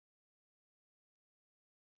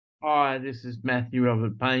Hi, this is Matthew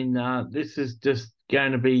Robert Payne. This is just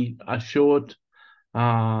going to be a short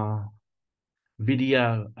uh,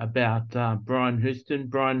 video about Brian Houston.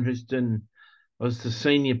 Brian Houston was the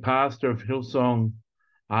senior pastor of Hillsong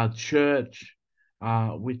Church,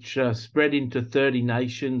 which spread into 30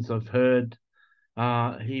 nations, I've heard.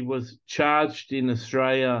 He was charged in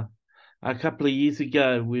Australia a couple of years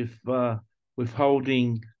ago with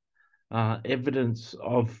withholding evidence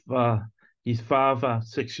of his father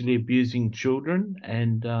sexually abusing children,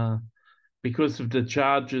 and because of the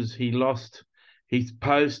charges, he lost his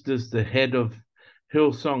post as the head of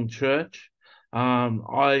Hillsong Church.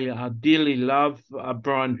 I dearly love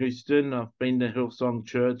Brian Houston. I've been to Hillsong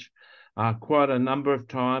Church quite a number of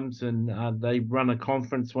times, and they run a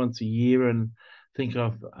conference once a year, and I think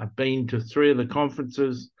I've been to three of the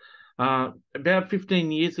conferences. About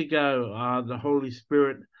 15 years ago, the Holy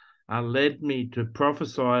Spirit led me to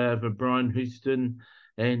prophesy over Brian Houston,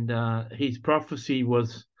 and his prophecy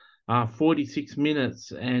was 46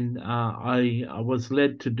 minutes, and I was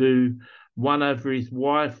led to do one over his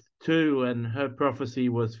wife too, and her prophecy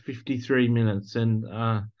was 53 minutes. And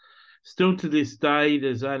still to this day,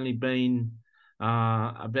 there's only been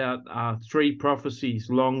about three prophecies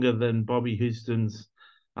longer than Bobby Houston's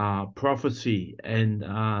prophecy. And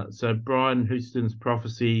so Brian Houston's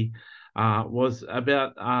prophecy was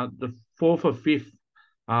about the fourth or fifth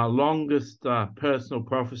longest personal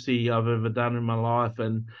prophecy I've ever done in my life.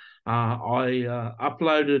 And I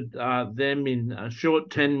uploaded them in short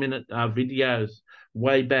 10-minute videos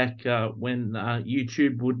way back when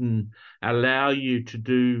YouTube wouldn't allow you to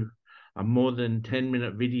do more than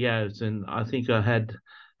 10-minute videos. And I think I had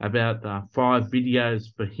about five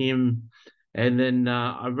videos for him. And then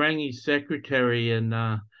I rang his secretary and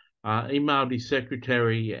emailed his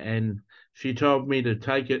secretary, and she told me to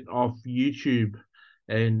take it off YouTube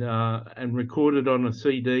and record it on a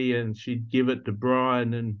CD, and she'd give it to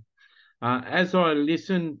Brian. And as I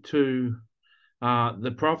listened to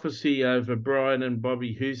the prophecy over Brian and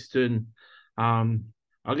Bobby Houston, um,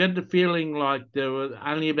 I get the feeling like there were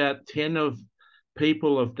only about 10 of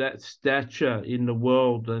people of that stature in the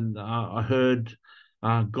world, and I heard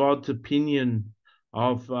God's opinion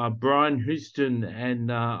of Brian Houston,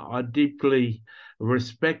 and I deeply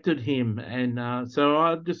respected him, and so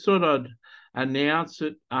I just thought I'd announce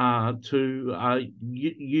it to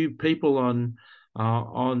you people on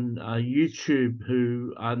YouTube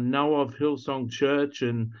who know of Hillsong Church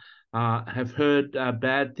and have heard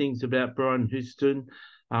bad things about Brian Houston.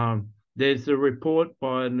 There's a report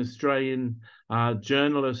by an Australian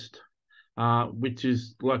journalist, which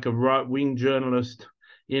is like a right-wing journalist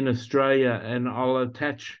in Australia, and I'll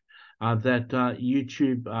attach that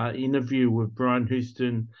YouTube interview with Brian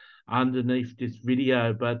Houston underneath this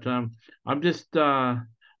video. But I'm just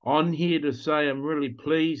on here to say I'm really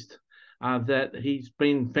pleased that he's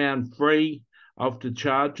been found free of the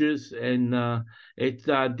charges, and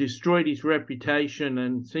it destroyed his reputation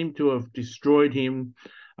and seemed to have destroyed him.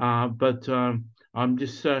 But I'm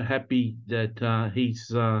just so happy that he's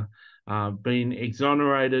been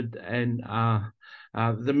exonerated, and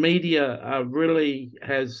the media really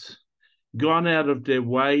has gone out of their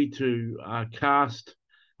way to cast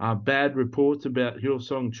bad reports about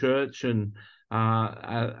Hillsong Church, and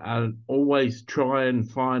always try and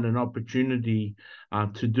find an opportunity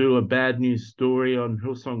to do a bad news story on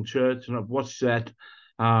Hillsong Church. And I've watched that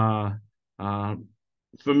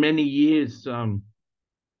for many years.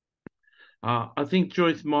 I think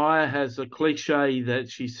Joyce Meyer has a cliche that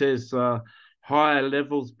she says, higher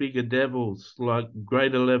levels, bigger devils, like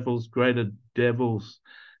greater levels, greater devils.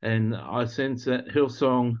 And I sense that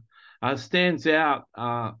Hillsong stands out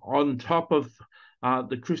on top of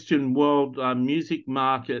the Christian world music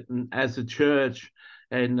market and as a church,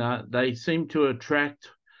 and they seem to attract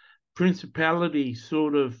principality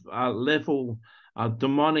sort of level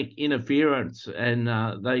demonic interference, and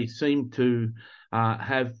they seem to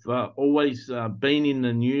have always been in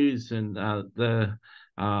the news, and the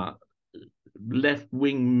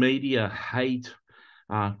left-wing media hate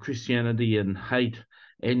Christianity and hate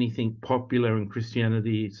anything popular in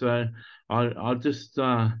Christianity. So I just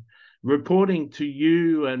reporting to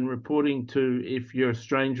you, and reporting to, if you're a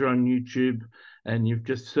stranger on YouTube and you've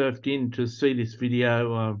just surfed in to see this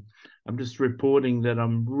video, I'm just reporting that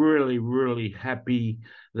I'm really, really happy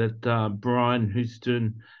that Brian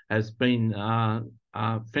Houston has been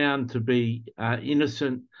found to be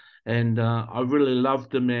innocent, and I really love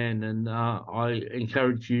the man, and I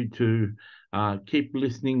encourage you to keep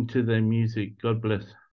listening to their music. God bless.